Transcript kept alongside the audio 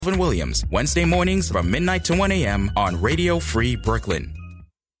Williams, Wednesday mornings from midnight to 1 a.m. on Radio Free Brooklyn.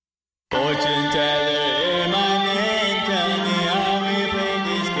 Fortune teller, hear my name, tell me how we play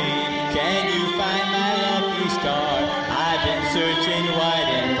this game. Can you find my lucky star? I've been searching wide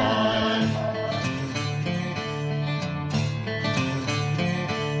and far.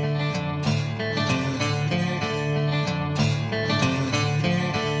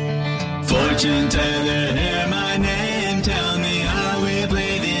 Fortune teller, hear my name, tell me how we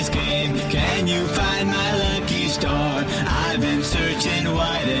play this game. Can you find my lucky star? I've been searching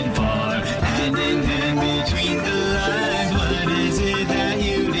wide and far, hand in hand between the lines. What is it that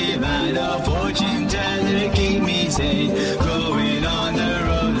you divine? A fortune teller, keep me sane, going on the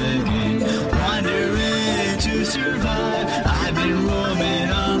road again, wandering to survive. I've been roaming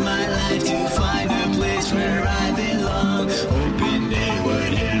all my life to find a place where I belong, hoping they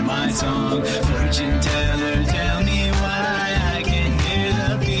would hear my song. Fortune teller, tell me why I can hear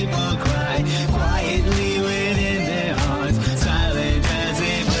the people cry quietly within their hearts, silent as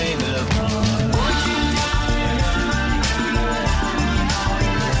they play the part.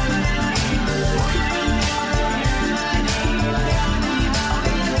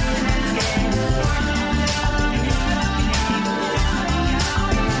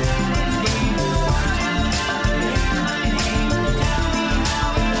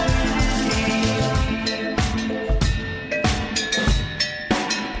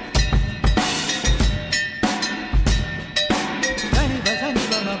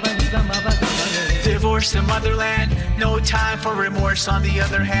 Divorced in motherland, no time for remorse. On the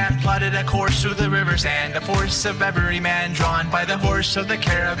other hand, plotted a course through the river's end, the force of every man drawn by the horse of the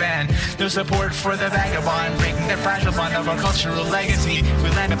caravan. No support for the vagabond, breaking the fragile bond of our cultural legacy. We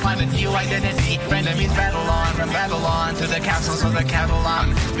land upon a new identity, enemies battle on, from Babylon to the castles of the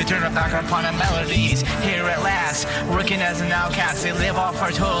Catalan. We turn our back upon our melodies, here at last, working as an outcast. They live off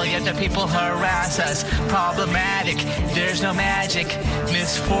our toil, yet the people harass us. Problematic, there's no magic,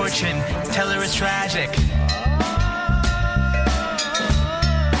 misfortune, tell her it's tragic.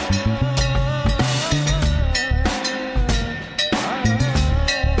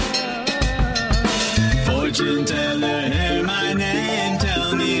 Fortune teller, hear my name,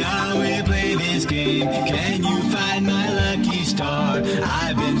 tell me how we play this game. Can you find my lucky star?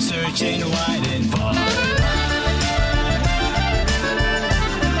 I've been searching wide and far.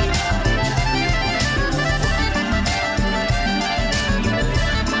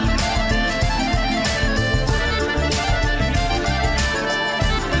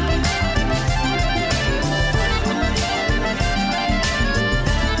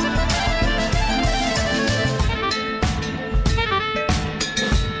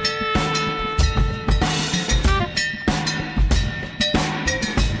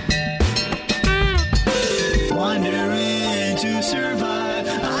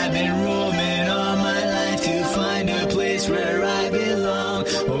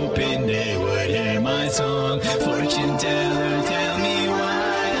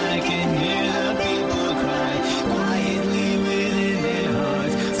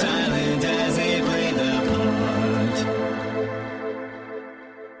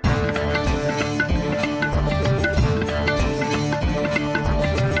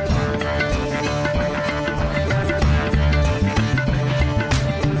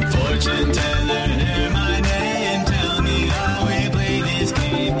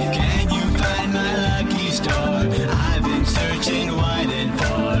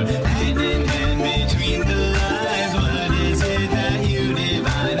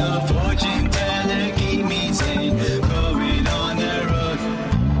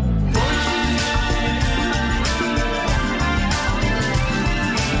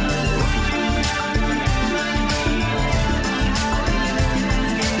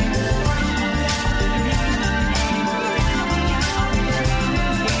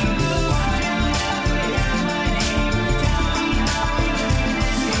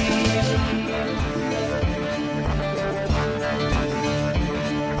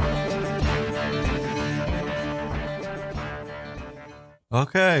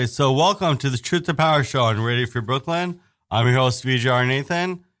 Okay, so welcome to the Truth to Power Show on Radio Free Brooklyn. I'm your host, VJR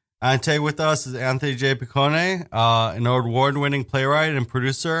Nathan. And today with us is Anthony J. Piccone, an award-winning playwright and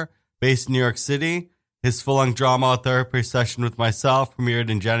producer based in New York City. His full-length drama therapy session with myself premiered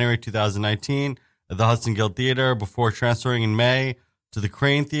in January 2019 at the Hudson Guild Theater before transferring in May to the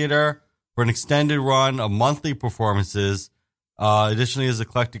Crane Theater for an extended run of monthly performances. Additionally, his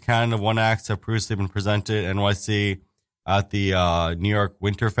eclectic canon of one acts have previously been presented at NYC at the New York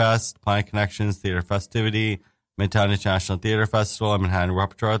Winterfest, Planet Connections Theater Festivity, Midtown International Theater Festival, and Manhattan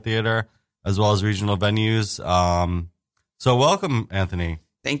Repertoire Theater, as well as regional venues. So welcome, Anthony.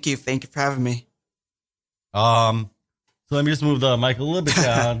 Thank you. Thank you for having me. So let me just move the mic a little bit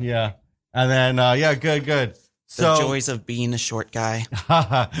down. Yeah. And then, good. The joys of being a short guy.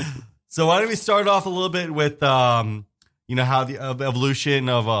 So why don't we start off a little bit with, how the evolution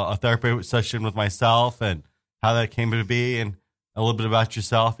of a therapy session with myself and how that came to be and a little bit about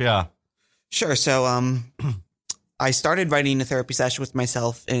yourself. Yeah. Sure. So, I started writing a therapy session with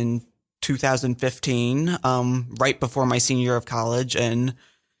myself in 2015, right before my senior year of college. And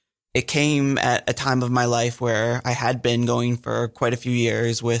it came at a time of my life where I had been going for quite a few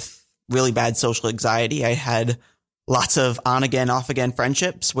years with really bad social anxiety. I had lots of on again, off again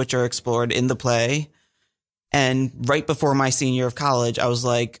friendships, which are explored in the play. And right before my senior year of college, I was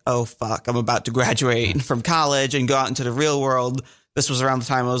like, oh, fuck, I'm about to graduate from college and go out into the real world. This was around the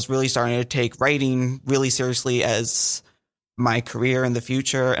time I was really starting to take writing really seriously as my career in the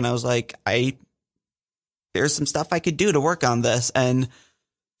future. And I was like, there's some stuff I could do to work on this. And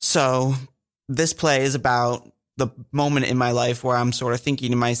so this play is about the moment in my life where I'm sort of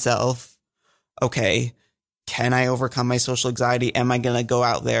thinking to myself, okay, can I overcome my social anxiety? Am I going to go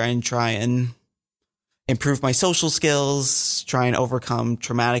out there and try and improve my social skills, try and overcome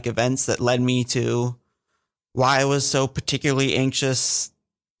traumatic events that led me to why I was so particularly anxious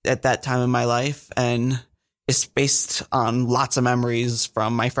at that time in my life? And it's based on lots of memories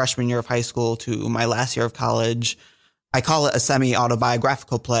from my freshman year of high school to my last year of college. I call it a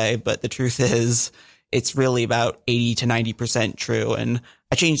semi-autobiographical play, but the truth is it's really about 80 to 90% true. And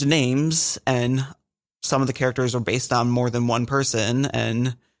I changed the names, and some of the characters are based on more than one person.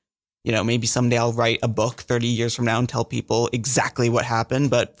 And, maybe someday I'll write a book 30 years from now and tell people exactly what happened.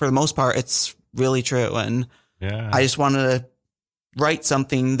 But for the most part, it's really true. And I just wanted to write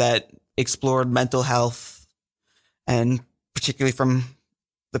something that explored mental health, and particularly from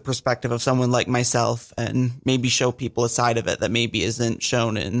the perspective of someone like myself, and maybe show people a side of it that maybe isn't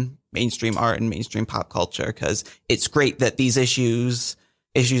shown in mainstream art and mainstream pop culture. Because it's great that these issues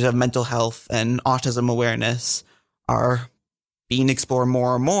of mental health and autism awareness are being explored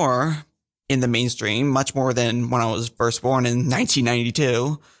more and more in the mainstream, much more than when I was first born in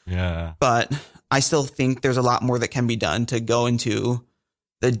 1992. Yeah. But I still think there's a lot more that can be done to go into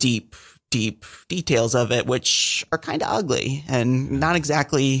the deep details of it, which are kind of ugly and not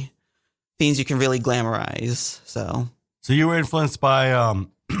exactly things you can really glamorize. So you were influenced by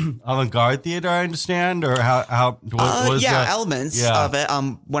avant-garde theater, I understand, or how was that? Elements of it.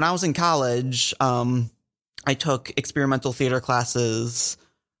 When I was in college, I took experimental theater classes.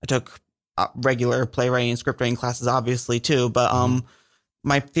 I took regular playwriting and script writing classes, obviously, too. But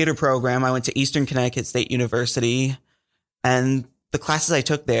my theater program, I went to Eastern Connecticut State University, and the classes I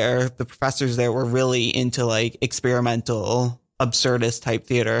took there, the professors there were really into like experimental, absurdist type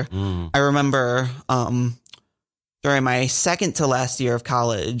theater. I remember during my second to last year of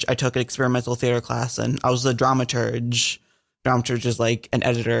college, I took an experimental theater class, and I was a dramaturge. Dramaturge is like an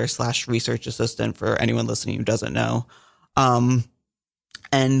editor / research assistant for anyone listening who doesn't know.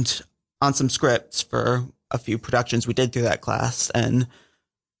 And on some scripts for a few productions we did through that class. And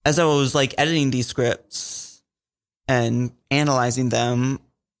as I was like editing these scripts and analyzing them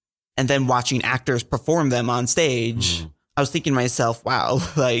and then watching actors perform them on stage, I was thinking to myself, wow,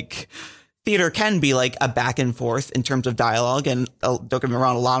 like theater can be like a back and forth in terms of dialogue. And don't get me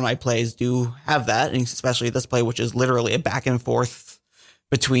wrong, a lot of my plays do have that, and especially this play, which is literally a back and forth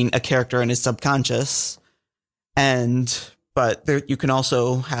between a character and his subconscious. But there, you can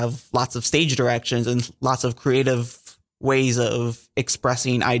also have lots of stage directions and lots of creative ways of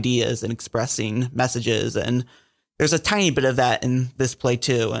expressing ideas and expressing messages. And there's a tiny bit of that in this play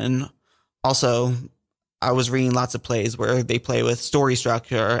too. And also I was reading lots of plays where they play with story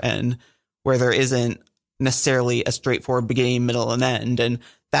structure and where there isn't necessarily a straightforward beginning, middle, and end. And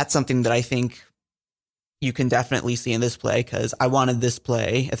that's something that I think you can definitely see in this play, because I wanted this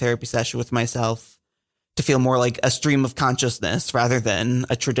play, a therapy session with myself, to feel more like a stream of consciousness rather than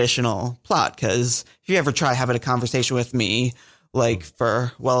a traditional plot. Because if you ever try having a conversation with me, like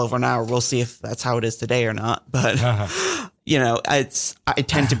for well over an hour, we'll see if that's how it is today or not. But, I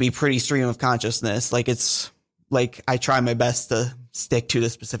tend to be pretty stream of consciousness. Like it's like I try my best to stick to the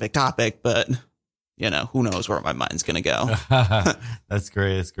specific topic, but who knows where my mind's going to go. That's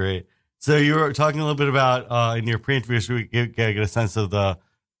great. That's great. So you were talking a little bit about in your pre-interviews, we get a sense of the,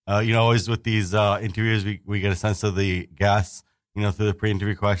 always with these interviews, we get a sense of the guests, through the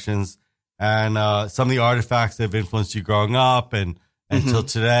pre-interview questions and some of the artifacts that have influenced you growing up and until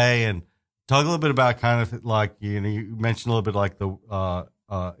today. And talk a little bit about kind of like, you mentioned a little bit like the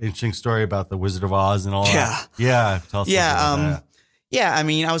interesting story about the Wizard of Oz and all that. Yeah. Tell us about that. Yeah, I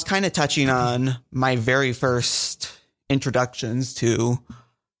mean, I was kind of touching on my very first introductions to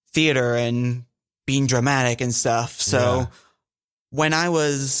theater and being dramatic and stuff. So when I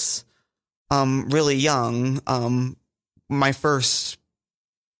was really young, my first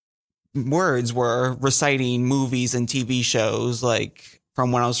words were reciting movies and TV shows, like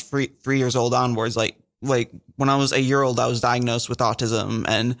from when I was 3 years old onwards. Like when I was a year old, I was diagnosed with autism,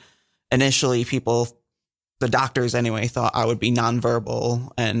 and initially the doctors anyway, thought I would be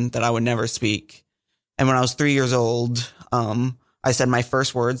nonverbal and that I would never speak. And when I was 3 years old, I said my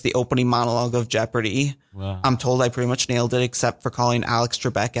first words, the opening monologue of Jeopardy. Wow. I'm told I pretty much nailed it, except for calling Alex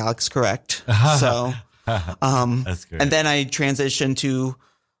Trebek Alex Correct. So, That's great. and then I transitioned to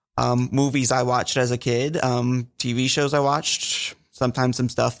movies I watched as a kid, TV shows I watched, sometimes some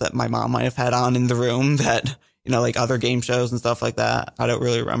stuff that my mom might have had on in the room that, like other game shows and stuff like that. I don't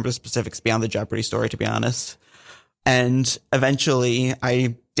really remember the specifics beyond the Jeopardy story, to be honest. And eventually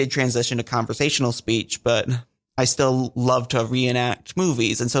I did transition to conversational speech, but I still love to reenact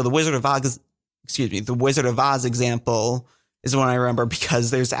movies. And so the Wizard of Oz example is one I remember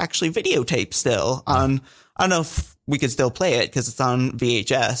because there's actually videotape still on. I don't know if we could still play it because it's on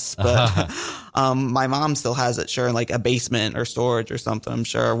VHS, but my mom still has it, sure, in like a basement or storage or something, I'm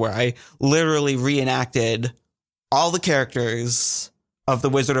sure, where I literally reenacted all the characters of the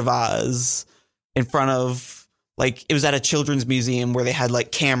Wizard of Oz in front of, like, it was at a children's museum where they had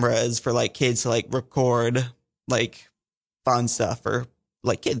like cameras for like kids to like record like fun stuff or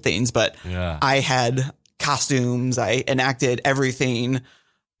like kid things. But I had costumes. I enacted everything.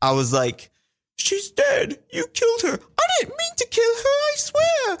 I was like, she's dead. You killed her. I didn't mean to kill her. I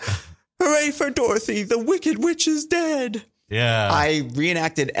swear. Hooray for Dorothy. The Wicked Witch is dead. Yeah. I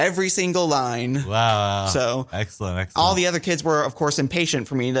reenacted every single line. Wow. So excellent. All the other kids were, of course, impatient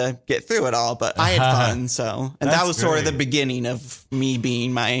for me to get through it all, but I had fun. So, and that was sort of the beginning of me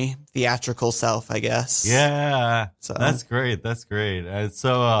being my theatrical self, I guess. Yeah. So that's great. It's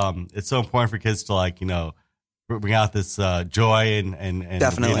so important for kids to, like, bring out this joy and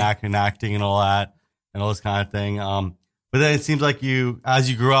definitely acting and all that and all this kind of thing. But then it seems like as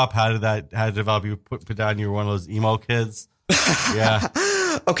you grew up, how did it develop? You put down you were one of those emo kids. Yeah.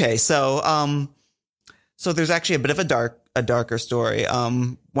 Okay. So there's actually a bit of a darker story.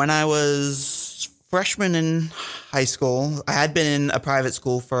 When I was freshman in high school, I had been in a private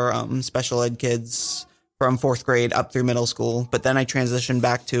school for special ed kids from 4th grade up through middle school, but then I transitioned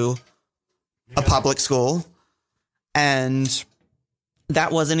back to a public school, and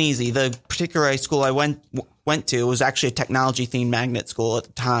that wasn't easy. The particular high school I went to was actually a technology themed magnet school at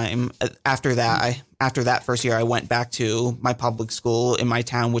the time. After that first year, I went back to my public school in my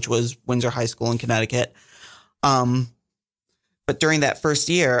town, which was Windsor High School in Connecticut. But during that first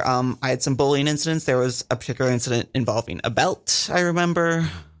year, I had some bullying incidents. There was a particular incident involving a belt, I remember,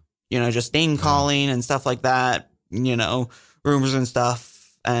 just name calling and stuff like that, rumors and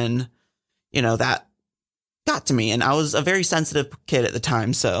stuff. And, that got to me. And I was a very sensitive kid at the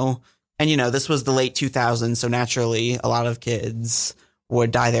time. So, and, this was the late 2000s. So naturally, a lot of kids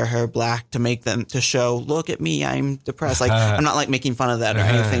would dye their hair black to show, look at me, I'm depressed. Like, I'm not like making fun of that or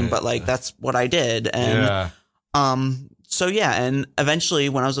anything, but like, that's what I did. And, and eventually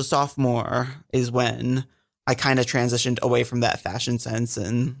when I was a sophomore is when I kind of transitioned away from that fashion sense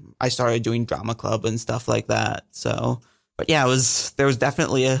and I started doing drama club and stuff like that. So, but yeah, there was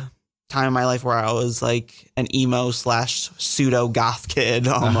definitely a time in my life where I was like an emo / pseudo goth kid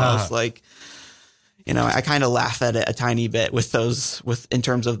almost. Like, I kind of laugh at it a tiny bit in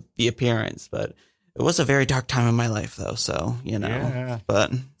terms of the appearance, but it was a very dark time in my life though. So,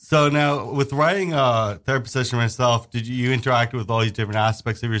 but. So now with writing a therapy session myself, did you interact with all these different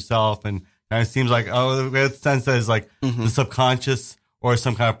aspects of yourself? And it seems like, the sense that is like the subconscious or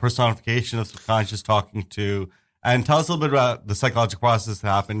some kind of personification of subconscious talking to. And tell us a little bit about the psychological process that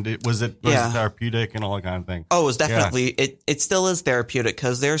happened. Was it therapeutic and all that kind of thing? Oh, it was definitely, it still is therapeutic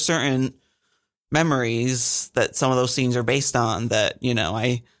because there are certain memories that some of those scenes are based on that,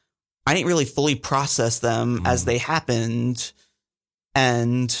 I didn't really fully process them as they happened.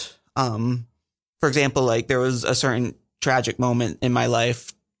 And, for example, like there was a certain tragic moment in my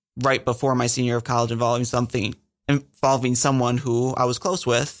life right before my senior year of college involving someone who I was close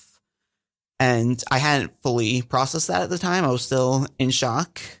with. And I hadn't fully processed that at the time. I was still in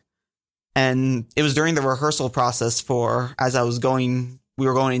shock. And it was during the rehearsal process we were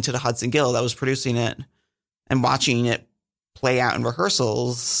going into the Hudson Guild. I was producing it and watching it play out in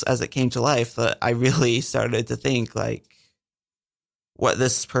rehearsals as it came to life that I really started to think like what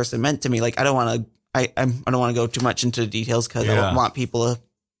this person meant to me. Like, I don't want to go too much into the details because I don't want people to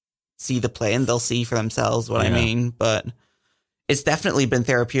see the play and they'll see for themselves what I mean. But it's definitely been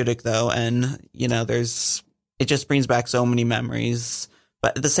therapeutic though. And, it just brings back so many memories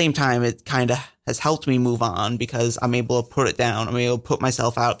But at the same time, it kind of has helped me move on because I'm able to put it down. I'm able to put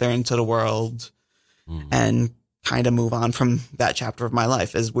myself out there into the world and kind of move on from that chapter of my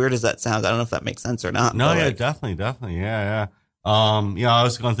life. As weird as that sounds, I don't know if that makes sense or not. No, yeah, definitely. Yeah. I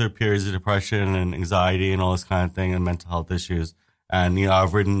was going through periods of depression and anxiety and all this kind of thing and mental health issues. And,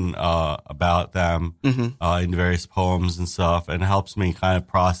 I've written about them in various poems and stuff, and it helps me kind of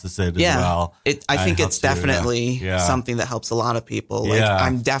process it as well. I think it's definitely something that helps a lot of people. Like,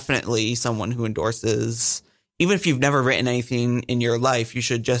 I'm definitely someone who endorses, even if you've never written anything in your life, you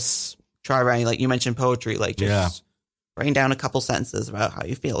should just try writing. Like you mentioned poetry, like just writing down a couple sentences about how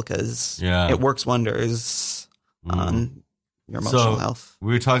you feel, because it works wonders on your emotional health.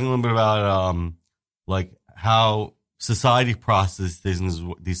 We were talking a little bit about like how society processes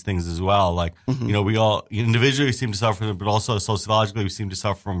these things as well. Like, we all individually seem to suffer from it, but also sociologically we seem to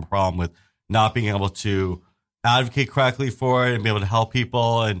suffer from a problem with not being able to advocate correctly for it and be able to help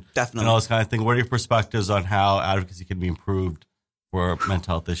people and all this kind of thing. What are your perspectives on how advocacy can be improved for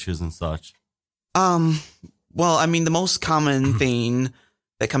mental health issues and such? Well, I mean, the most common thing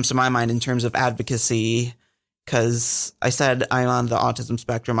that comes to my mind in terms of advocacy, because I said I'm on the autism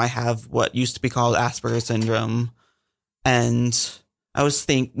spectrum, I have what used to be called Asperger's syndrome. And I always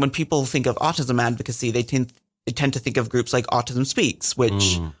think when people think of autism advocacy, they tend to think of groups like Autism Speaks,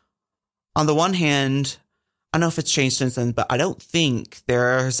 which on the one hand, I don't know if it's changed since then, but I don't think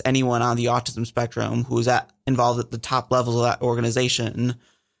there's anyone on the autism spectrum who's involved at the top levels of that organization.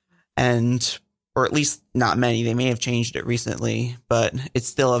 Or at least not many. They may have changed it recently, but it's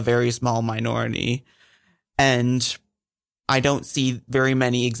still a very small minority. And I don't see very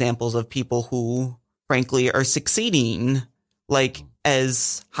many examples of people who frankly are succeeding like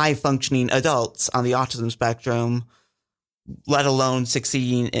as high functioning adults on the autism spectrum, let alone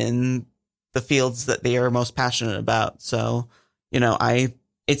succeeding in the fields that they are most passionate about. So,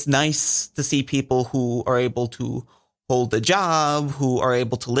 it's nice to see people who are able to hold a job, who are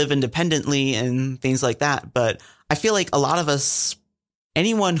able to live independently and things like that. But I feel like a lot of us,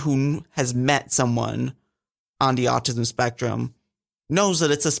 anyone who has met someone on the autism spectrum knows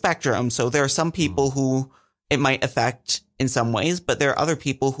that it's a spectrum. So there are some people who it might affect in some ways, but there are other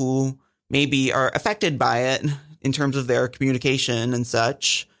people who maybe are affected by it in terms of their communication and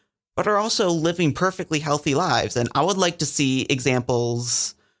such, but are also living perfectly healthy lives. And I would like to see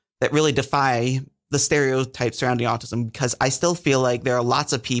examples that really defy the stereotypes surrounding autism, because I still feel like there are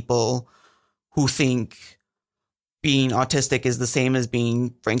lots of people who think being autistic is the same as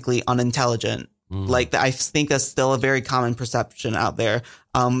being, frankly, unintelligent. Like, I think that's still a very common perception out there.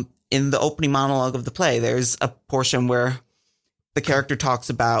 In the opening monologue of the play, there's a portion where the character talks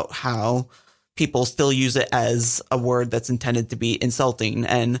about how people still use it as a word that's intended to be insulting.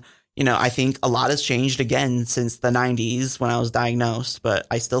 And, I think a lot has changed again since the 90s when I was diagnosed, but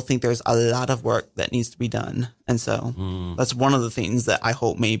I still think there's a lot of work that needs to be done. And so that's one of the things that I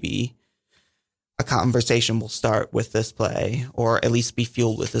hope maybe a conversation will start with this play, or at least be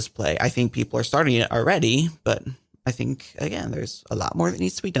fueled with this play. I think people are starting it already, but I think, again, there's a lot more that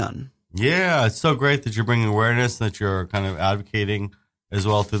needs to be done. Yeah, it's so great that you're bringing awareness, that you're kind of advocating as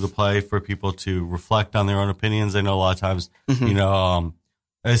well through the play for people to reflect on their own opinions. I know a lot of times,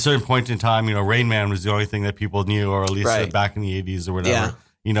 at a certain point in time, Rain Man was the only thing that people knew, or at least back in the 80s or whatever.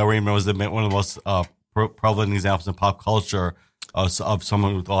 Yeah. Rain Man was one of the most prevalent examples in pop culture of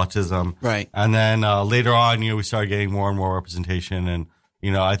someone with autism. Right. And then later on, we started getting more and more representation. And,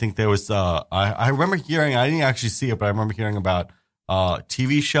 I think there was, I remember hearing, I didn't actually see it, but I remember hearing about a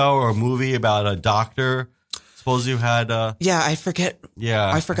TV show or a movie about a doctor. Suppose you had. I forget.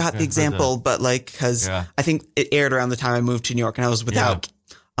 Yeah. I forgot the example, but because I think it aired around the time I moved to New York, and I was without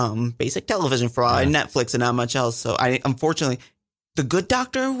basic television for a while, and Netflix and not much else. So unfortunately, The Good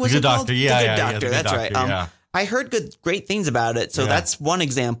Doctor was it called? The Good Doctor. That's right. I heard great things about it. So that's one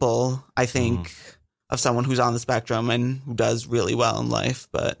example, I think, of someone who's on the spectrum and who does really well in life.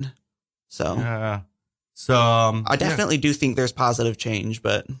 But I definitely do think there's positive change,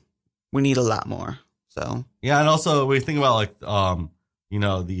 but we need a lot more. So and also we think about one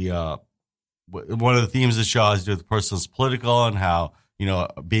of the themes of the show has to do with the person's political, and how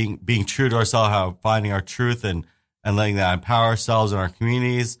being true to ourselves, how finding our truth and letting that empower ourselves and our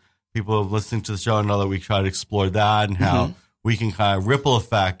communities. People listening to the show know that we try to explore that, and how we can kind of ripple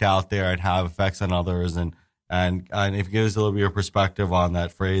effect out there and have effects on others. And if you give us a little bit of your perspective on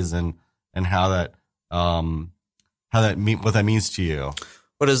that phrase and how that what that means to you.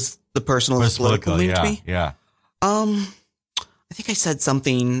 What does the personal political mean to me? Yeah. I think I said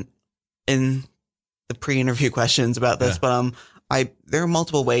something in the pre-interview questions about this, but there are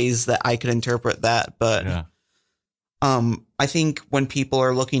multiple ways that I could interpret that, but I think when people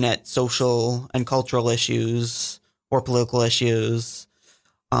are looking at social and cultural issues or political issues,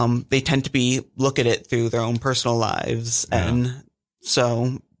 they tend to look at it through their own personal lives. Yeah. And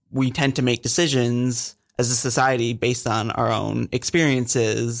so we tend to make decisions as a society based on our own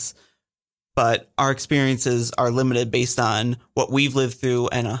experiences, but our experiences are limited based on what we've lived through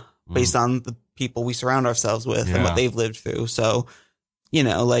and based on the people we surround ourselves with and what they've lived through. So, you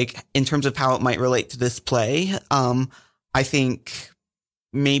know, like in terms of how it might relate to this play, I think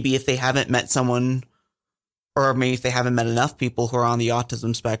maybe if they haven't met someone, or maybe if they haven't met enough people who are on the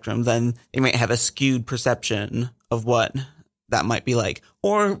autism spectrum, then they might have a skewed perception of what that might be like.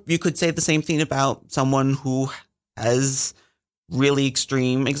 Or you could say the same thing about someone who has really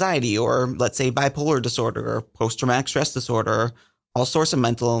extreme anxiety, or let's say bipolar disorder or post-traumatic stress disorder, all sorts of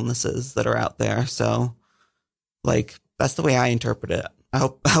mental illnesses that are out there. So like, that's the way I interpret it. I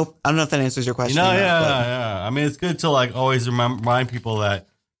hope I don't know if that answers your question. No, yeah. I mean, it's good to like always remind people that,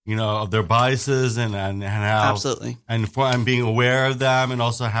 you know, of their biases and how absolutely, and being aware of them, and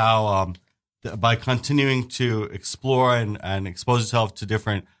also how by continuing to explore and expose yourself to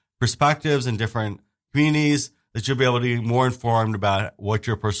different perspectives and different communities, that you'll be able to be more informed about what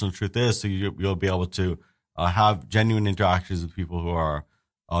your personal truth is. So you'll be able to have genuine interactions with people who are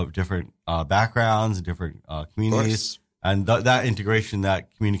of different backgrounds and different communities. And that integration,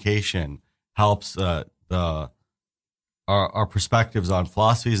 that communication helps our perspectives on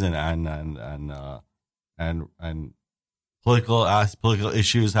philosophies and political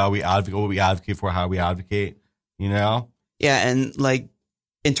issues, how we advocate, what we advocate for, how we advocate, you know? Yeah. And like,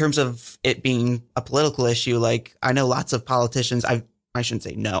 in terms of it being a political issue, like I know lots of politicians, I shouldn't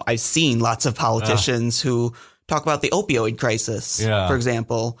say no, I've seen lots of politicians who talk about the opioid crisis, for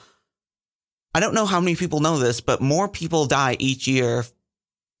example. I don't know how many people know this, but more people die each year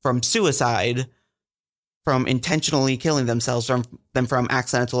from suicide, from intentionally killing themselves than from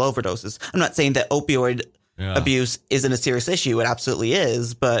accidental overdoses. I'm not saying that opioid abuse isn't a serious issue. It absolutely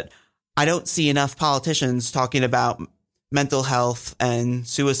is. But I don't see enough politicians talking about mental health and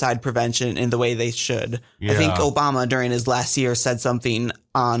suicide prevention in the way they should. I think Obama during his last year said something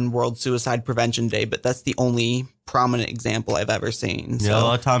on World Suicide Prevention Day, but that's the only prominent example I've ever seen. Yeah, a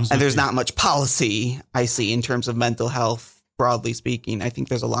lot of times, and there's not much policy I see in terms of mental health, broadly speaking. I think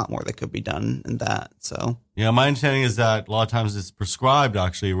there's a lot more that could be done in that. So yeah, my understanding is that a lot of times it's prescribed,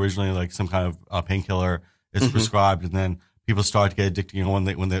 actually, originally, like some kind of painkiller is prescribed, and then people start to get addicted. You know,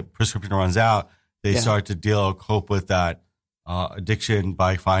 when the prescription runs out, they start to cope with that addiction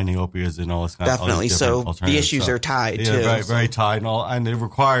by finding opiates and all this kind definitely. of all these so alternatives. The issues are tied too. Very, very tied, and it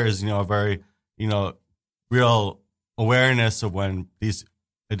requires a very real awareness of when these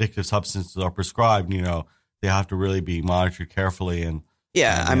addictive substances are prescribed. They have to really be monitored carefully.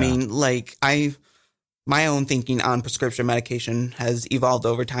 I mean, like my own thinking on prescription medication has evolved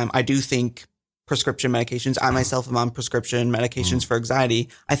over time. I do think prescription medications, I myself am on prescription medications for anxiety.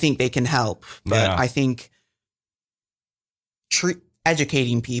 I think they can help, but I think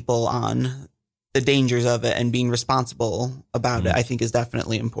educating people on the dangers of it and being responsible about it, I think is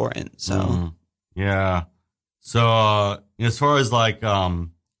definitely important. So, So, as far as like, a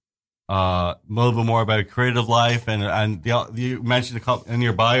little bit more about a creative life, and you mentioned a couple in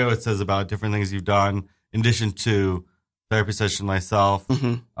your bio, it says about different things you've done in addition to therapy session myself.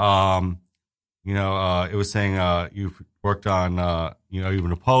 It was saying, you've worked on, you've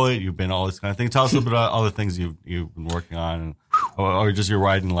been a poet, you've been all this kind of thing. Tell us a little bit about other things you've been working on, or just your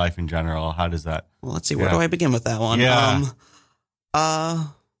writing life in general. How does that? Well, let's see. Where do I begin with that one?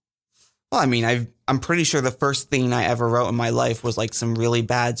 Well, I mean, I'm pretty sure the first thing I ever wrote in my life was like some really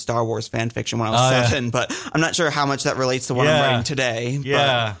bad Star Wars fan fiction when I was 7, but I'm not sure how much that relates to what I'm writing today.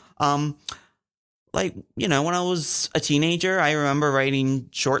 Yeah. But, when I was a teenager, I remember writing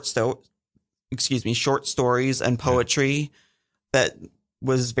short stories and poetry that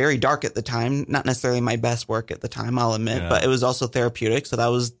was very dark at the time. Not necessarily my best work at the time, I'll admit, but it was also therapeutic. So that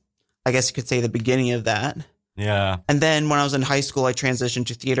was, I guess you could say, the beginning of that. Yeah. And then when I was in high school, I transitioned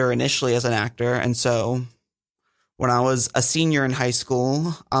to theater initially as an actor. And so when I was a senior in high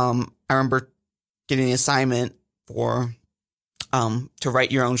school, I remember getting an assignment to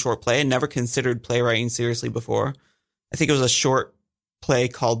write your own short play. I never considered playwriting seriously before. I think it was a short play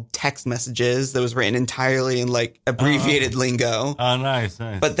called Text Messages that was written entirely in like abbreviated lingo. Oh, nice.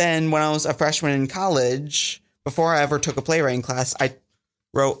 But then when I was a freshman in college, before I ever took a playwriting class, I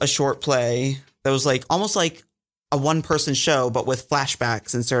wrote a short play that was like almost like a one-person show, but with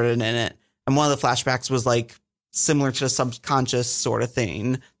flashbacks inserted in it. And one of the flashbacks was like similar to the subconscious sort of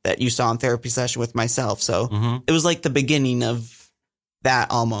thing that you saw in therapy session with myself. So it was like the beginning of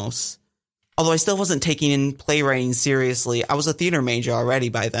that almost. although I still wasn't taking in playwriting seriously. I was a theater major already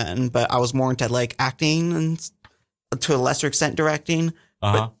by then, but I was more into like acting and to a lesser extent directing.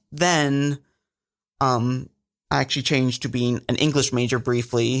 But then I actually changed to being an English major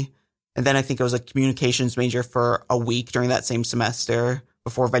briefly. And then I think I was a communications major for a week during that same semester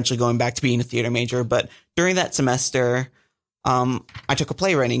before eventually going back to being a theater major. But during that semester, I took a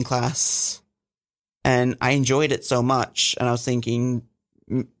playwriting class and I enjoyed it so much. And I was thinking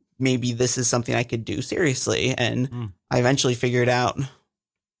maybe this is something I could do seriously. And I eventually figured out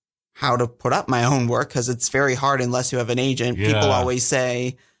how to put up my own work because it's very hard unless you have an agent. Yeah. People always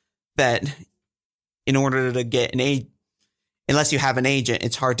say that in order to get unless you have an agent,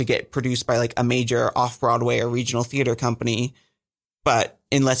 it's hard to get produced by like a major off-Broadway or regional theater company. But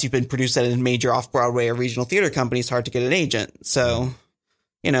unless you've been produced at a major off-Broadway or regional theater company, it's hard to get an agent. So,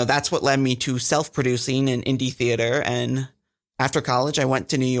 that's what led me to self-producing in indie theater. And after college, I went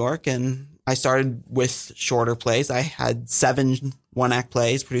to New York and I started with shorter plays. I had 7 one-act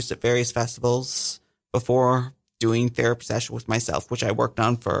plays produced at various festivals before doing Therapy Session with myself, which I worked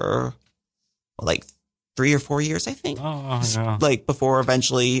on for like 3 or 4 years, I think. Oh, yeah. Like before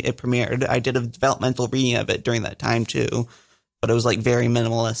eventually it premiered. I did a developmental reading of it during that time too, but it was like very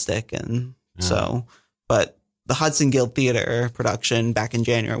minimalistic. And but the Hudson Guild Theater production back in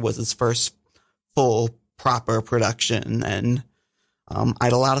January was its first full proper production. And I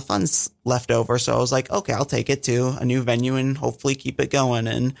had a lot of funds left over. So I was like, okay, I'll take it to a new venue and hopefully keep it going.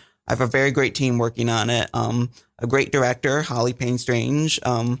 And I have a very great team working on it. A great director, Holly Payne Strange.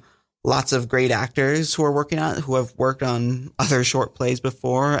 Lots of great actors who are working on it, who have worked on other short plays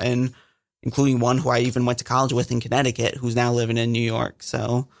before, and including one who I even went to college with in Connecticut, who's now living in New York.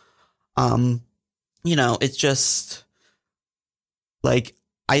 So, it's just like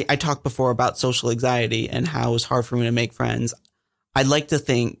I talked before about social anxiety and how it was hard for me to make friends. I'd like to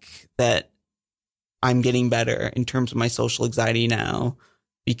think that I'm getting better in terms of my social anxiety now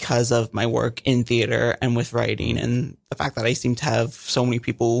because of my work in theater and with writing, and the fact that I seem to have so many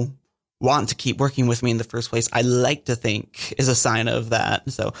people want to keep working with me in the first place, I like to think is a sign of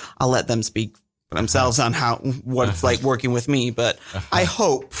that. So I'll let them speak for themselves on what it's like working with me. But I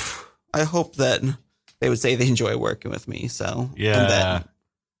hope that they would say they enjoy working with me. So yeah,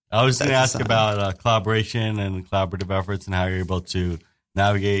 I was going to ask about collaboration and collaborative efforts and how you're able to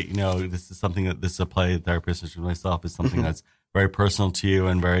navigate. This is a play, Therapy Session with Myself, is something that's very personal to you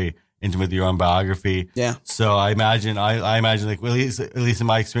and very intimate with your own biography. Yeah. So I imagine like, well, at least in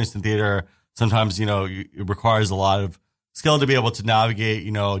my experience in theater, sometimes, it requires a lot of skill to be able to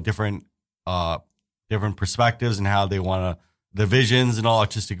navigate, different perspectives and how they want to, the visions and all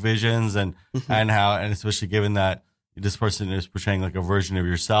artistic visions and especially given that this person is portraying like a version of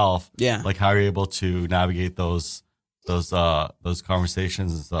yourself. Yeah. Like how are you able to navigate those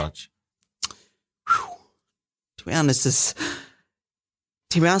conversations and such? To be honest,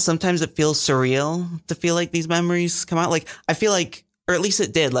 sometimes it feels surreal to feel like these memories come out. Like, I feel like, or at least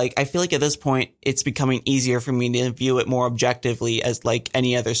it did, like, I feel like at this point, it's becoming easier for me to view it more objectively as like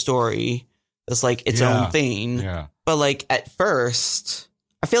any other story. It's like its own thing. Yeah. But like at first,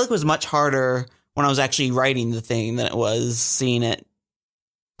 I feel like it was much harder when I was actually writing the thing than it was seeing it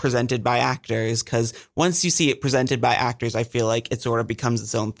presented by actors. Because once you see it presented by actors, I feel like it sort of becomes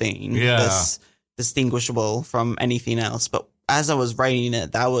its own thing. Yeah. This distinguishable from anything else. But as I was writing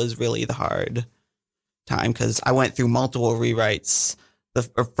it, that was really the hard time because I went through multiple rewrites. The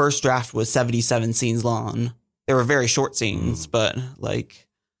first draft was 77 scenes long. They were very short scenes, but like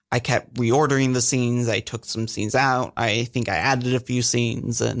I kept reordering the scenes. I took some scenes out. I think I added a few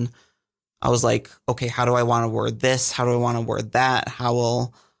scenes and I was like, okay, how do I want to word this? How do I want to word that? How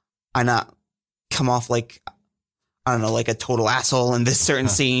will I not come off like, I don't know, like a total asshole in this certain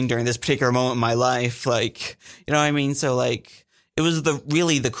scene during this particular moment in my life? Like, you know what I mean? So like, it was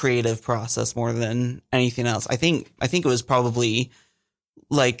really the creative process more than anything else. I think it was probably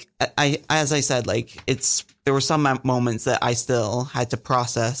like, as I said, like there were some moments that I still had to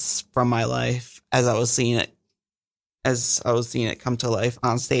process from my life as I was seeing it come to life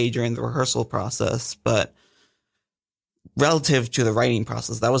on stage or in the rehearsal process. But relative to the writing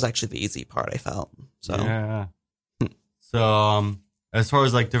process, that was actually the easy part, I felt. So, yeah. So, as far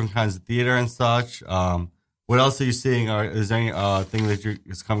as like different kinds of theater and such, what else are you seeing? Or is there any thing that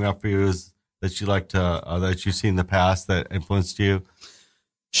is coming up for you that you like to that you've seen in the past that influenced you?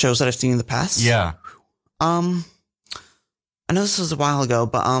 Shows that I've seen in the past? Yeah. I know this was a while ago,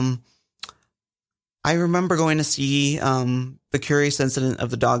 but I remember going to see The Curious Incident of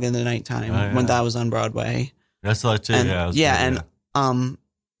the Dog in the Nighttime when that was on Broadway. That's what too. And,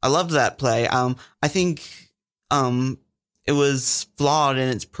 I loved that play. I think it was flawed in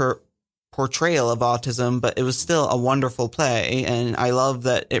its portrayal of autism, but it was still a wonderful play. And I love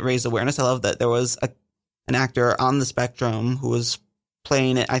that it raised awareness. I love that there was an actor on the spectrum who was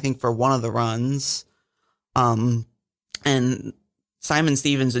playing it, I think, for one of the runs. And Simon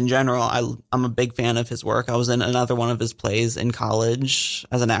Stevens in general, I'm a big fan of his work. I was in another one of his plays in college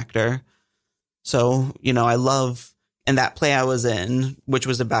as an actor. So, I love, and that play I was in, which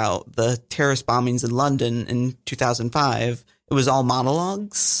was about the terrorist bombings in London in 2005, it was all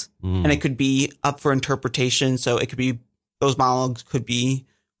monologues, and it could be up for interpretation. So it could be, those monologues could be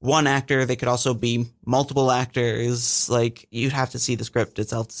one actor. They could also be multiple actors. Like, you'd have to see the script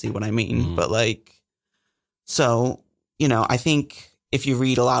itself to see what I mean. But so, I think if you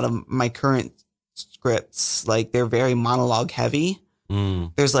read a lot of my current scripts, like, they're very monologue heavy.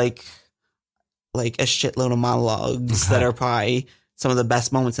 There's like a shitload of monologues that are probably some of the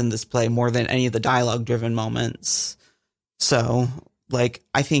best moments in this play, more than any of the dialogue driven moments. So,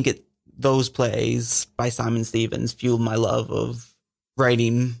 I think those plays by Simon Stevens fueled my love of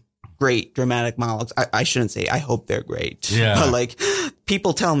writing great dramatic monologues. I shouldn't say I hope they're great. Yeah. But,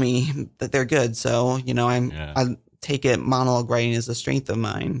 people tell me that they're good. So, I take it monologue writing is a strength of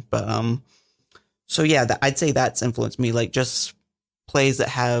mine. But, so yeah, I'd say that's influenced me. Just plays that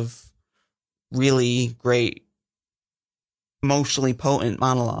have really great, emotionally potent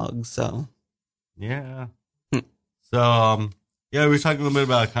monologues. So, yeah. So, we were talking a little bit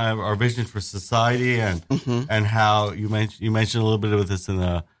about kind of our vision for society and how you mentioned a little bit of this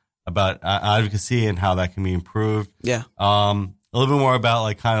about advocacy and how that can be improved. Yeah. A little bit more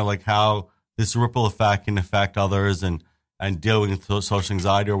about how this ripple effect can affect others and dealing with social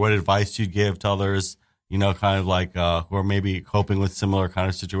anxiety, or what advice you'd give to others, who are maybe coping with similar kind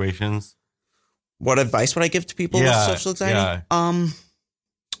of situations. What advice would I give to people with social anxiety? Yeah.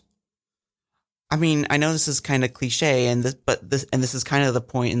 I mean, I know this is kind of cliche, this is kind of the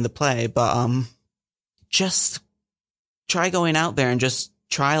point in the play, but just try going out there and just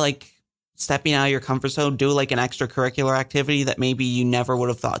try stepping out of your comfort zone. Do an extracurricular activity that maybe you never would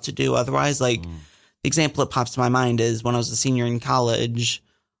have thought to do otherwise. The example that pops to my mind is when I was a senior in college,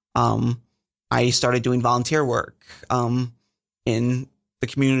 I started doing volunteer work in the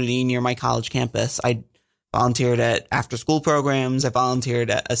community near my college campus. I volunteered at after school programs. I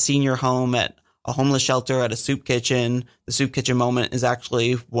volunteered at a senior home, at a homeless shelter, at a soup kitchen. The soup kitchen moment is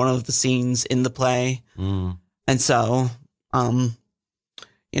actually one of the scenes in the play. And so,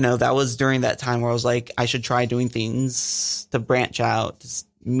 that was during that time where I was I should try doing things to branch out, to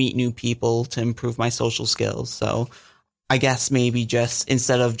meet new people, to improve my social skills. So I guess maybe just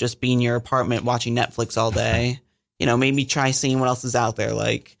instead of just being in your apartment watching Netflix all day, maybe try seeing what else is out there.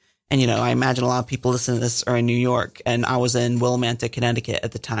 And, I imagine a lot of people listening to this are in New York, and I was in Willimantic, Connecticut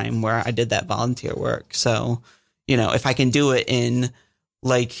at the time where I did that volunteer work. So, if I can do it in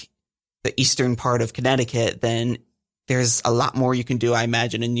the eastern part of Connecticut, then there's a lot more you can do, I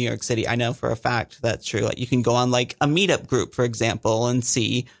imagine, in New York City. I know for a fact that's true. You can go on a meetup group, for example, and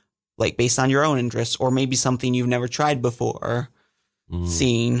see based on your own interests, or maybe something you've never tried before,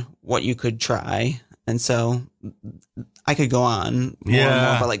 seeing what you could try. And so I could go on more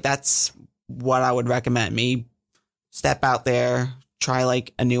and more, but that's what I would recommend. Me step out there, try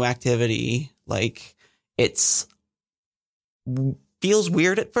a new activity. It's feels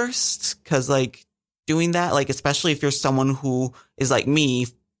weird at first because doing that, especially if you're someone who is like me,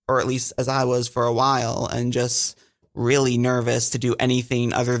 or at least as I was for a while, and just really nervous to do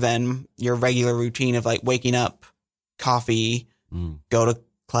anything other than your regular routine of waking up, coffee, go to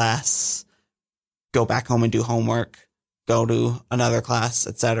class, go back home and do homework, go to another class,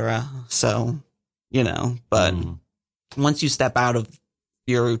 etc. So, but once you step out of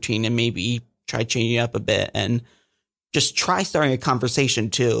your routine and maybe try changing up a bit and just try starting a conversation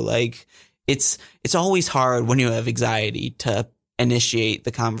too. It's always hard when you have anxiety to initiate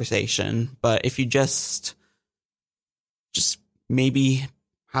the conversation, but if you just maybe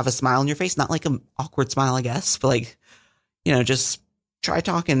have a smile on your face, not an awkward smile, I guess, but just try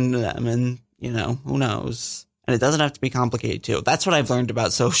talking to them, and who knows? And it doesn't have to be complicated too. That's what I've learned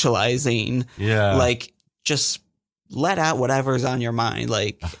about socializing. Yeah. Just let out whatever's on your mind.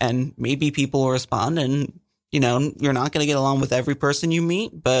 And maybe people will respond, and, you're not going to get along with every person you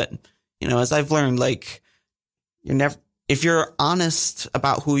meet. But, as I've learned, if you're honest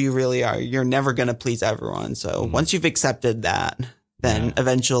about who you really are, you're never going to please everyone. So once you've accepted that, then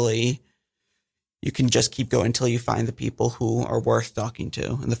eventually you can just keep going until you find the people who are worth talking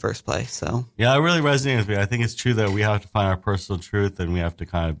to in the first place. So yeah, it really resonates with me. I think it's true that we have to find our personal truth, and we have to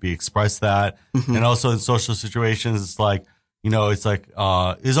kind of express that. And also in social situations, it's there's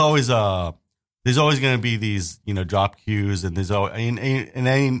always there's always going to be these, drop cues, and there's always in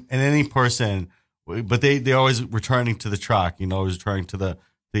any person, but they're always returning to the track, always returning to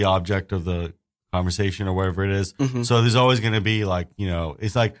the object of the conversation or whatever it is. Mm-hmm. So there's always going to be like,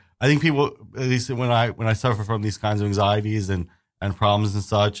 it's like, I think people, at least when I suffer from these kinds of anxieties and problems and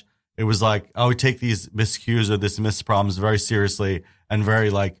such, it was like, I would take these miscues or dismiss problems very seriously and very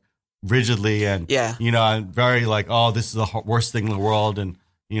like rigidly, and and very like, oh, this is the worst thing in the world, and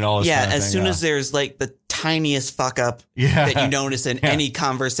all this kind of as thing, soon as there's like the tiniest fuck up that you notice in any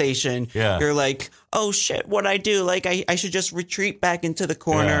conversation, you're like, oh shit, what'd I do? Like I should just retreat back into the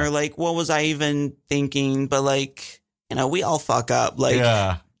corner. Like, what was I even thinking? But like, we all fuck up.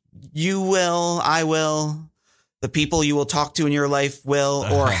 Like you will, I will. The people you will talk to in your life will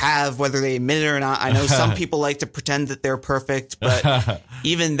or have, whether they admit it or not. I know some people like to pretend that they're perfect, but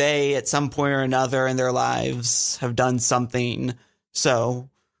even they, at some point or another in their lives, have done something. So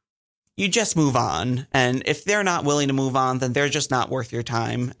you just move on. And if they're not willing to move on, then they're just not worth your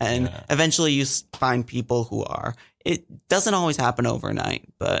time. And eventually you find people who are. It doesn't always happen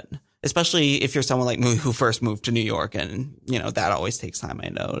overnight, but especially if you're someone like me who first moved to New York, and, that always takes time, I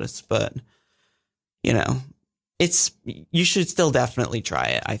notice. But, you should still definitely try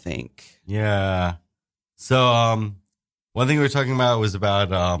it, I think. Yeah. So, one thing we were talking about was about,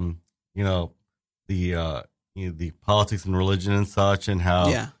 the politics and religion and such, and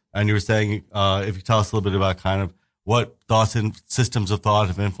how, and you were saying, if you tell us a little bit about kind of what thoughts and systems of thought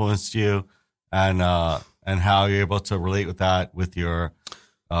have influenced you, and how you're able to relate with that with your,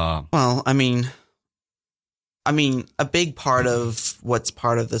 well, I mean, a big part of what's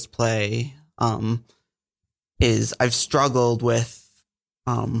part of this play, is I've struggled with,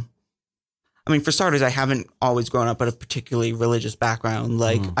 for starters, I haven't always grown up in a particularly religious background.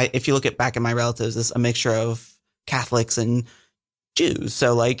 Like, if you look back at my relatives, it's a mixture of Catholics and Jews.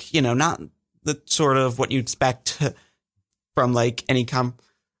 So, like, not the sort of what you'd expect from like any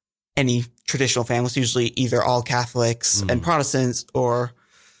traditional families. Usually, either all Catholics and Protestants, or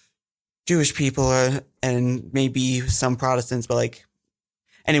Jewish people, and maybe some Protestants. But like,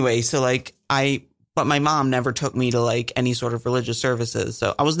 anyway, so like But my mom never took me to like any sort of religious services.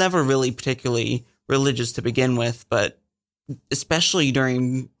 So I was never really particularly religious to begin with. But especially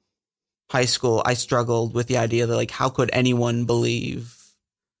during high school, I struggled with the idea that like, how could anyone believe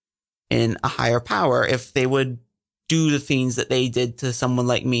in a higher power if they would do the things that they did to someone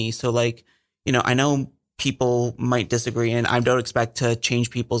like me? So like, I know people might disagree, and I don't expect to change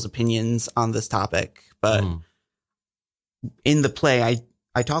people's opinions on this topic. But in the play,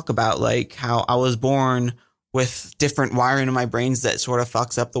 I talk about like how I was born with different wiring in my brains that sort of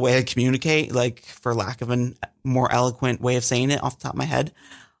fucks up the way I communicate, like for lack of a more eloquent way of saying it off the top of my head.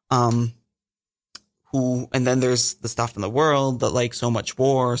 And then there's the stuff in the world that like so much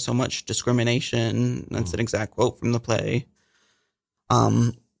war, so much discrimination. That's an exact quote from the play.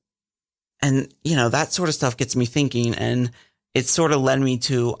 And that sort of stuff gets me thinking, and it sort of led me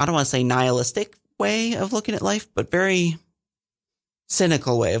to, I don't want to say nihilistic way of looking at life, but very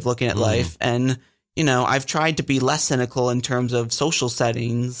cynical way of looking at life. And, I've tried to be less cynical in terms of social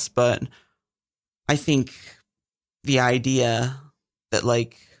settings, but I think the idea that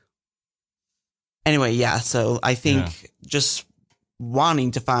like, anyway, so I think just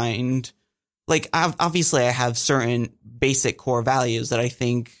wanting to find, like, obviously I have certain basic core values that I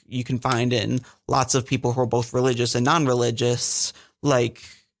think you can find in lots of people who are both religious and non-religious, like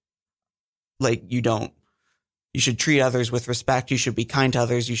you should treat others with respect. You should be kind to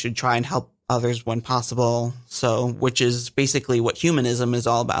others. You should try and help others when possible. So, which is basically what humanism is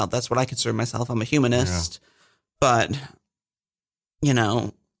all about. That's what I consider myself. I'm a humanist. But,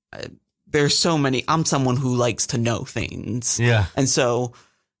 there's so many. I'm someone who likes to know things. Yeah. And so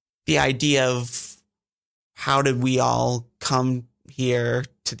the idea of how did we all come here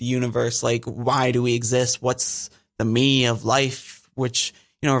to the universe? Like, why do we exist? What's the me of life? Which,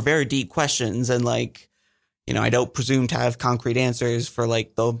 are very deep questions. And like, I don't presume to have concrete answers for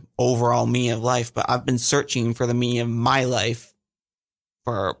like the overall me of life, but I've been searching for the me of my life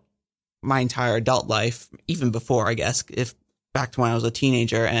for my entire adult life, even before, I guess, if back to when I was a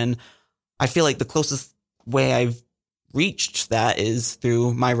teenager. And I feel like the closest way I've reached that is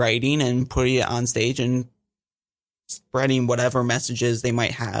through my writing and putting it on stage and spreading whatever messages they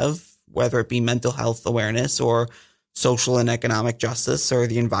might have, whether it be mental health awareness or social and economic justice or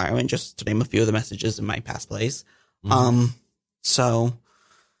the environment, just to name a few of the messages in my past plays. So,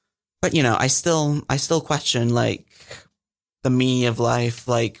 but I still question like the me of life,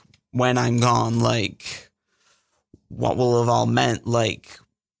 like when I'm gone, like what will have all meant, like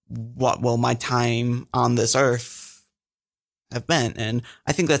what will my time on this earth have meant? And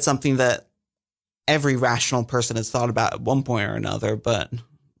I think that's something that every rational person has thought about at one point or another. But,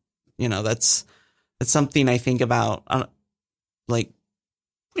 that's something I think about like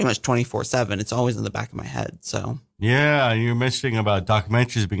pretty much 24/7. It's always in the back of my head. So yeah, you're mentioning about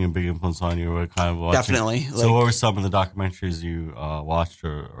documentaries being a big influence on you. What kind of watching? Definitely. So what were some of the documentaries you watched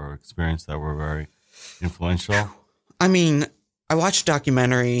or experienced that were very influential? I mean, I watched a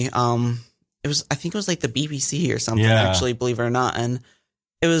documentary. I think it was like the BBC or something, actually, believe it or not. And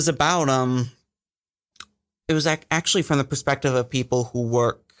it was about, it was actually from the perspective of people who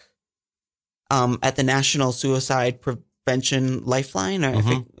work at the National Suicide Prevention Lifeline.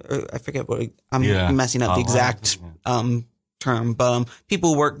 Or I forget what, I'm messing up the exact term, but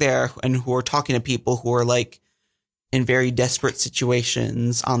people who work there and who are talking to people who are like in very desperate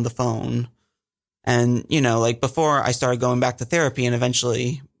situations on the phone. And, like before I started going back to therapy and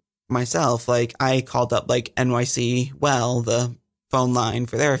eventually myself, like I called up like NYC the phone line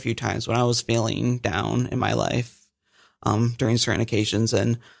for there a few times when I was feeling down in my life during certain occasions.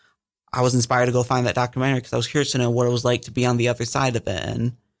 And I was inspired to go find that documentary because I was curious to know what it was like to be on the other side of it.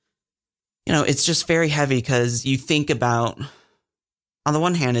 And, it's just very heavy because you think about, on the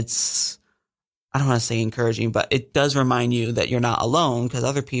one hand, it's, I don't want to say encouraging, but it does remind you that you're not alone because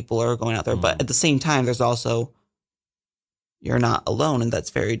other people are going out there. But at the same time, there's also, you're not alone. And that's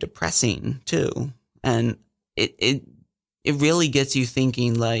very depressing too. And it really gets you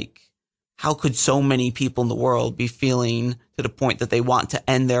thinking like, how could so many people in the world be feeling to the point that they want to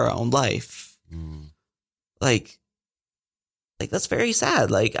end their own life? Like that's very sad.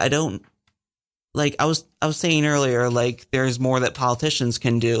 Like, I was saying earlier, like there's more that politicians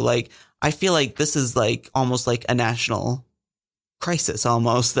can do. Like, I feel like this is like almost like a national crisis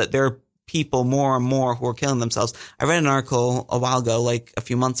almost, that there are people more and more who are killing themselves. I read an article a while ago, like a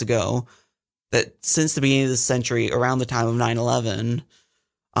few months ago, that since the beginning of the century, around the time of 9/11,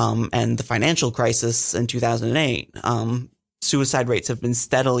 and the financial crisis in 2008, suicide rates have been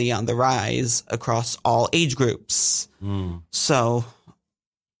steadily on the rise across all age groups. So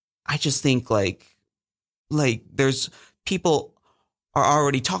I just think like there's people are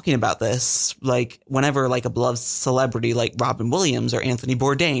already talking about this. Like whenever like a beloved celebrity like Robin Williams or Anthony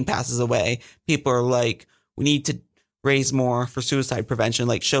Bourdain passes away, people are like, we need to raise more for suicide prevention.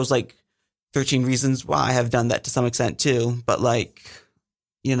 Like shows like 13 Reasons Why have done that to some extent too. But like,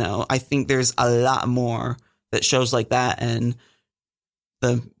 I think there's a lot more that shows like that and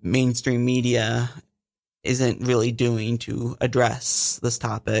the mainstream media isn't really doing to address this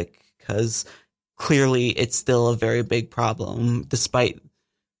topic, because clearly it's still a very big problem despite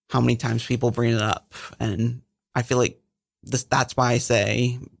how many times people bring it up. And I feel like that's why I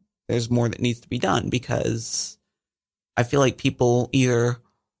say there's more that needs to be done, because I feel like people either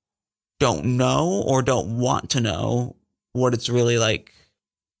don't know or don't want to know what it's really like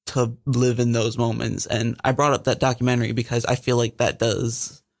to live in those moments. And I brought up that documentary because I feel like that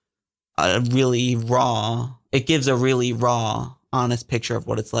does it gives a really raw, honest picture of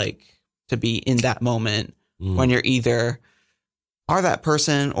what it's like to be in that moment when you're either are that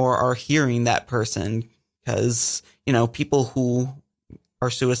person or are hearing that person. Because, people who are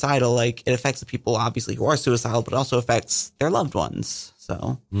suicidal, like it affects the people obviously who are suicidal, but it also affects their loved ones.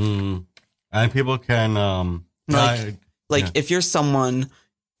 So, and people can, if you're someone,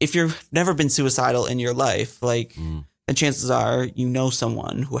 if you've never been suicidal in your life, like then chances are,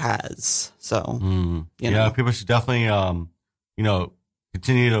 someone who has. So, people should definitely,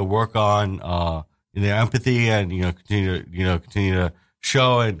 continue to work on, their empathy and, continue to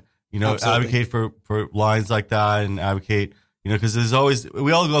show and, Absolutely. advocate for lines like that and advocate, because there's always,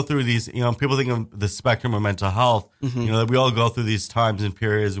 we all go through these, people think of the spectrum of mental health, that we all go through these times and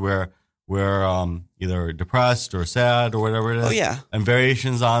periods where we're either depressed or sad or whatever it is. Oh, yeah. And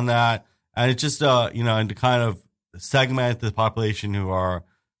variations on that. And it's just, and to kind of segment the population who are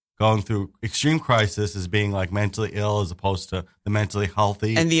going through extreme crisis as being like mentally ill as opposed to the mentally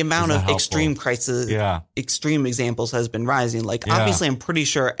healthy. And the amount of extreme crisis, extreme examples has been rising. Like, obviously, I'm pretty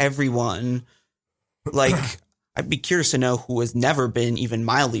sure everyone, like, I'd be curious to know who has never been even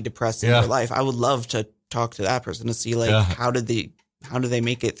mildly depressed in their life. I would love to talk to that person to see, like, how do they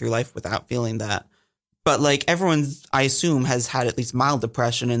make it through life without feeling that? But like everyone, I assume, has had at least mild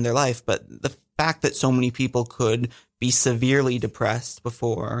depression in their life. But the fact that so many people could be severely depressed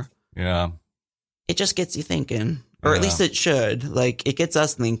before, it just gets you thinking, or at least it should. Like it gets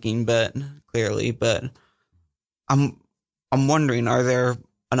us thinking, but I'm wondering, are there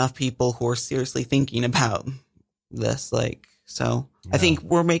enough people who are seriously thinking about this? Like, so I think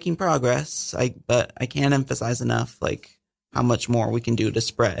we're making progress. But I can't emphasize enough, like, how much more we can do to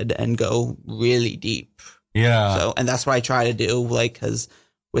spread and go really deep. Yeah. So, and that's what I try to do, like, because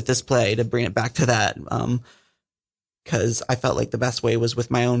with this play, to bring it back to that, because I felt like the best way was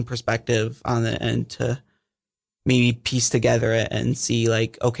with my own perspective on it, and to maybe piece together it and see,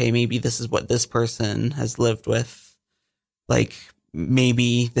 like, okay, maybe this is what this person has lived with. Like,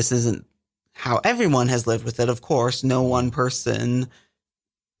 maybe this isn't how everyone has lived with it. Of course, no one person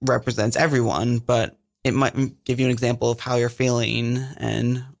represents everyone, but it might give you an example of how you're feeling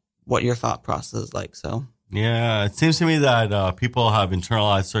and what your thought process is like. So, yeah, it seems to me that people have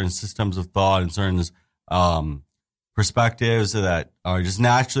internalized certain systems of thought and certain perspectives that are just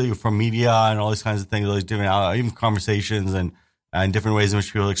naturally from media and all these kinds of things, all these different, even conversations and different ways in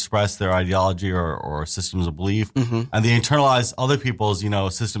which people express their ideology or systems of belief. Mm-hmm. And they internalize other people's,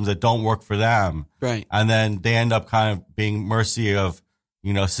 systems that don't work for them. Right. And then they end up kind of being mercy of,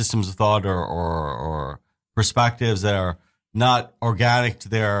 systems of thought or perspectives that are not organic to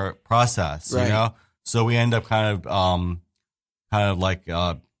their process, Right. So we end up kind of like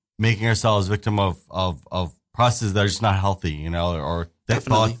making ourselves victim of processes that are just not healthy, or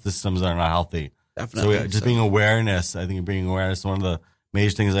Definitely. thought systems that are not healthy. Definitely. So just being awareness, I think being awareness, one of the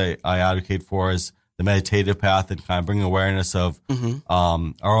major things I advocate for is the meditative path, and kind of bringing awareness of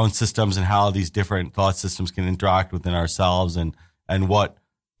our own systems and how these different thought systems can interact within ourselves, and what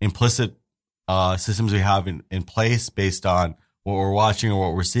implicit systems we have in place based on what we're watching or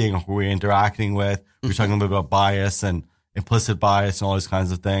what we're seeing or who we're interacting with. We're talking a little bit about bias and implicit bias and all these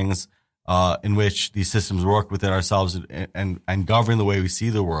kinds of things, in which these systems work within ourselves and govern the way we see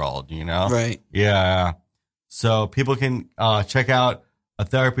the world, Right. Yeah. So people can check out a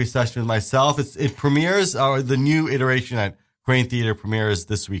therapy session with myself. It premieres, or the new iteration at Crane Theater premieres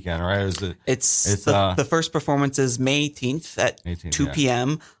this weekend, right? The first performance is May 18th at 18th, 2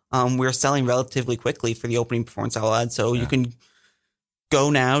 p.m. We're selling relatively quickly for the opening performance, I'll add. So you can go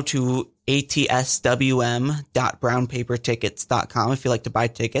now to atswm.brownpapertickets.com if you like to buy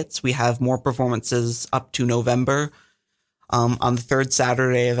tickets. We have more performances up to November, on the third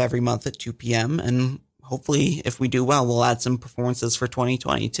Saturday of every month at 2 p.m. And hopefully, if we do well, we'll add some performances for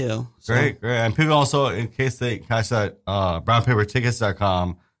 2020 too. So, Great. And people also, in case they catch that,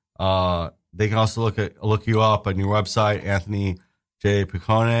 brownpapertickets.com, they can also look you up on your website,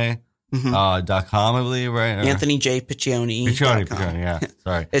 AnthonyJPiccone.com, I believe, right? Anthony J. Piccioni. Piccioni, yeah.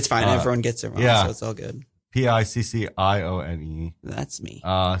 Sorry. It's fine. Everyone gets it wrong, so it's all good. Piccione. That's me.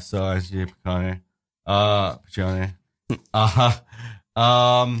 So Anthony Piccone, Piccioni.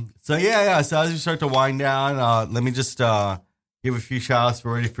 So yeah. So as we start to wind down, let me just give a few shout outs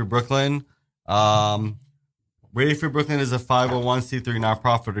for Ready for Brooklyn. Ready for Brooklyn is a 501c3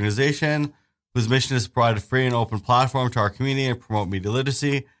 nonprofit organization whose mission is to provide a free and open platform to our community and promote media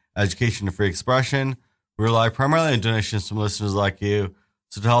literacy, education, and free expression. We rely primarily on donations from listeners like you.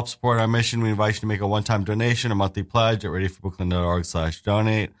 So to help support our mission, we invite you to make a one-time donation or monthly pledge at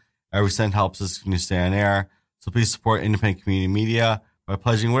readyforbrooklyn.org/donate. Every cent helps us continue to stay on air. So please support independent community media by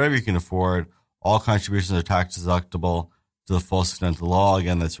pledging whatever you can afford. All contributions are tax deductible to the full extent of the law.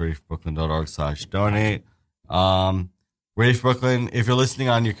 Again, that's readyforbrooklyn.org/donate. Ready for Brooklyn. If you're listening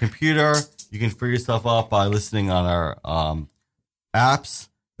on your computer, you can free yourself up by listening on our apps.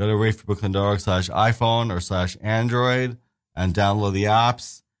 Go to readyforbrooklyn.org/iPhone or /Android and download the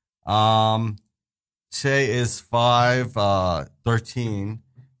apps. Today is 5/13.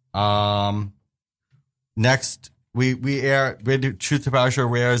 Next, we do Truth to Power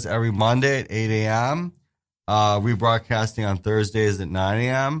Show airs every Monday at 8 a.m. Rebroadcasting on Thursdays at 9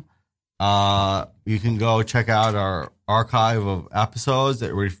 a.m. You can go check out our archive of episodes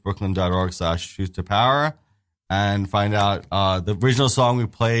at readyforbrooklyn.org/truth to power and find out the original song we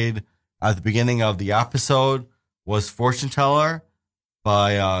played at the beginning of the episode was Fortune Teller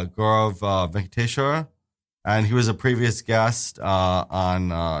by Gaurav Venkateshwar, and he was a previous guest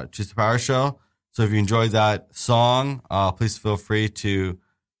on Truth to Power Show. So if you enjoyed that song, please feel free to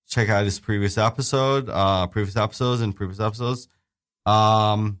check out his previous episodes. So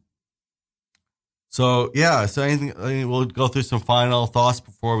we'll go through some final thoughts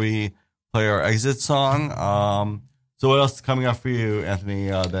before we play our exit song. So what else is coming up for you, Anthony,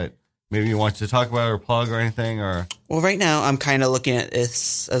 that maybe you want to talk about or plug or anything? Or well, right now I'm kind of looking at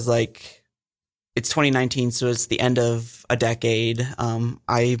this as like it's 2019, so it's the end of a decade.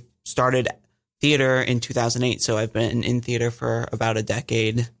 I started theater in 2008, so I've been in theater for about a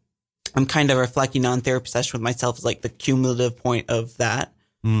decade. I'm kind of reflecting on therapy session with myself as like the cumulative point of that.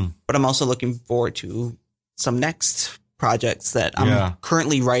 But I'm also looking forward to some next projects that I'm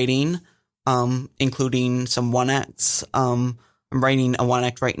currently writing, including some one-acts. I'm writing a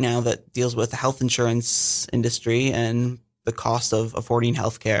one-act right now that deals with the health insurance industry and the cost of affording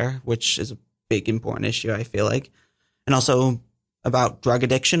healthcare, which is a big, important issue, I feel like. And also about drug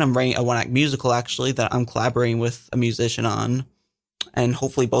addiction. I'm writing a one-act musical, actually, that I'm collaborating with a musician on. And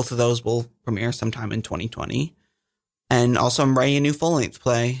hopefully both of those will premiere sometime in 2020. And also I'm writing a new full-length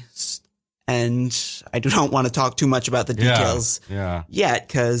play. And I do not want to talk too much about the details yet,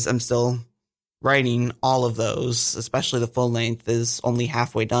 because I'm still writing all of those, especially the full-length is only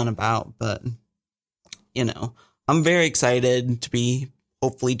halfway done about. But, you know, I'm very excited to be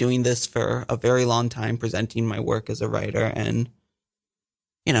hopefully doing this for a very long time, presenting my work as a writer. And,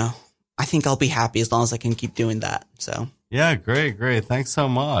 you know, I think I'll be happy as long as I can keep doing that. So. Yeah, great. Thanks so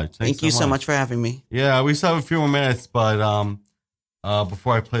much. Thank you so much for having me. Yeah, we still have a few more minutes, but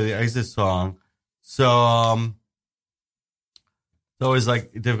before I play the exit song, so it's always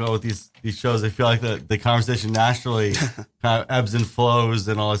like difficult with these shows. I feel like the conversation naturally kind of ebbs and flows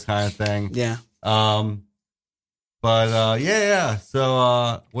and all this kind of thing. Yeah. Yeah.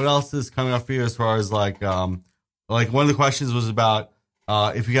 So what else is coming up for you as far as like one of the questions was about.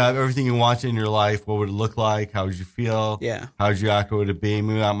 If you have everything you want in your life, what would it look like? How would you feel? Yeah. How would you act? What would it be?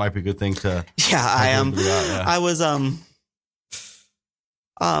 Maybe that might be a good thing to. Yeah, I was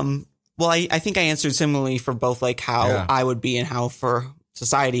well, I think I answered similarly for both, like how I would be and how for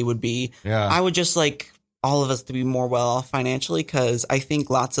society would be. Yeah. I would just like all of us to be more well off financially, because I think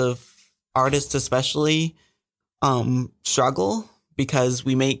lots of artists, especially, struggle because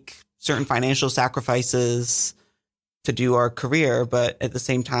we make certain financial sacrifices to do our career, but at the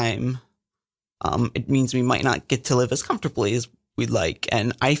same time, it means we might not get to live as comfortably as we'd like.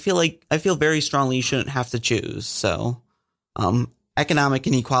 And I feel very strongly you shouldn't have to choose. So, economic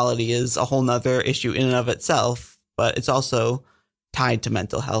inequality is a whole nother issue in and of itself, but it's also tied to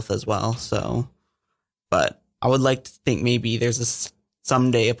mental health as well. So, but I would like to think maybe there's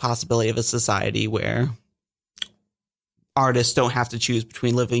someday a possibility of a society where artists don't have to choose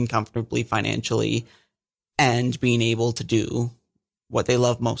between living comfortably financially and being able to do what they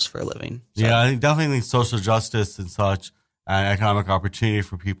love most for a living. So. Yeah, I definitely think social justice and such and economic opportunity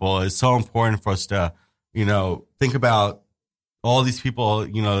for people is so important for us to, think about all these people,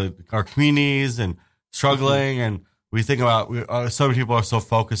 our communities and struggling. Mm-hmm. And we think about, so many people are so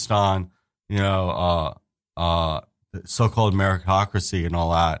focused on, so-called meritocracy and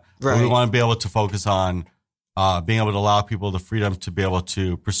all that. Right. But we want to be able to focus on being able to allow people the freedom to be able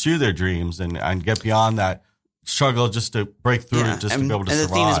to pursue their dreams and get beyond that struggle just to break through to be able to survive. And the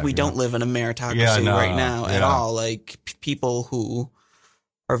thing is, we don't live in a meritocracy right now at all. Like, people who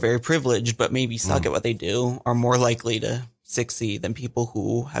are very privileged but maybe suck at what they do are more likely to succeed than people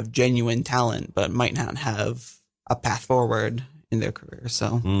who have genuine talent but might not have a path forward in their career.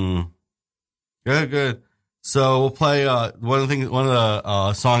 So good. So we'll play one of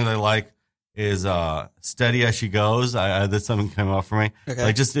the songs I like is Steady As She Goes. That's something that came up for me. Okay.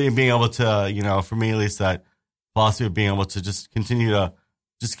 Like just being able to, for me at least, that philosophy of being able to just continue to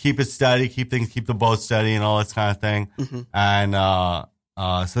just keep it steady, keep the boat steady and all that kind of thing. Mm-hmm. And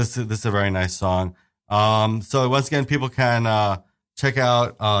so this is a very nice song. So once again, people can check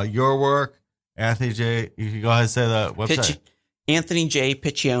out your work. Anthony J, you can go ahead and say the website. Anthony J.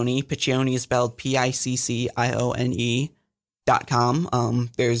 Piccione. Piccione is spelled PICCIONE.com.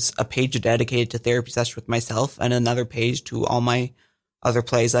 There's a page dedicated to Therapy Session with myself and another page to all my other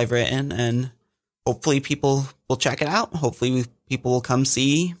plays I've written. And hopefully people will check it out. Hopefully people will come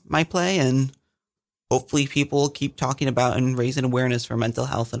see my play, and hopefully people will keep talking about and raising awareness for mental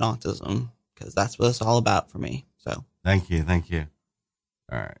health and autism, because that's what it's all about for me. So thank you.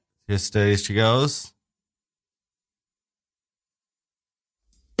 All right. Here's Steady As She Goes.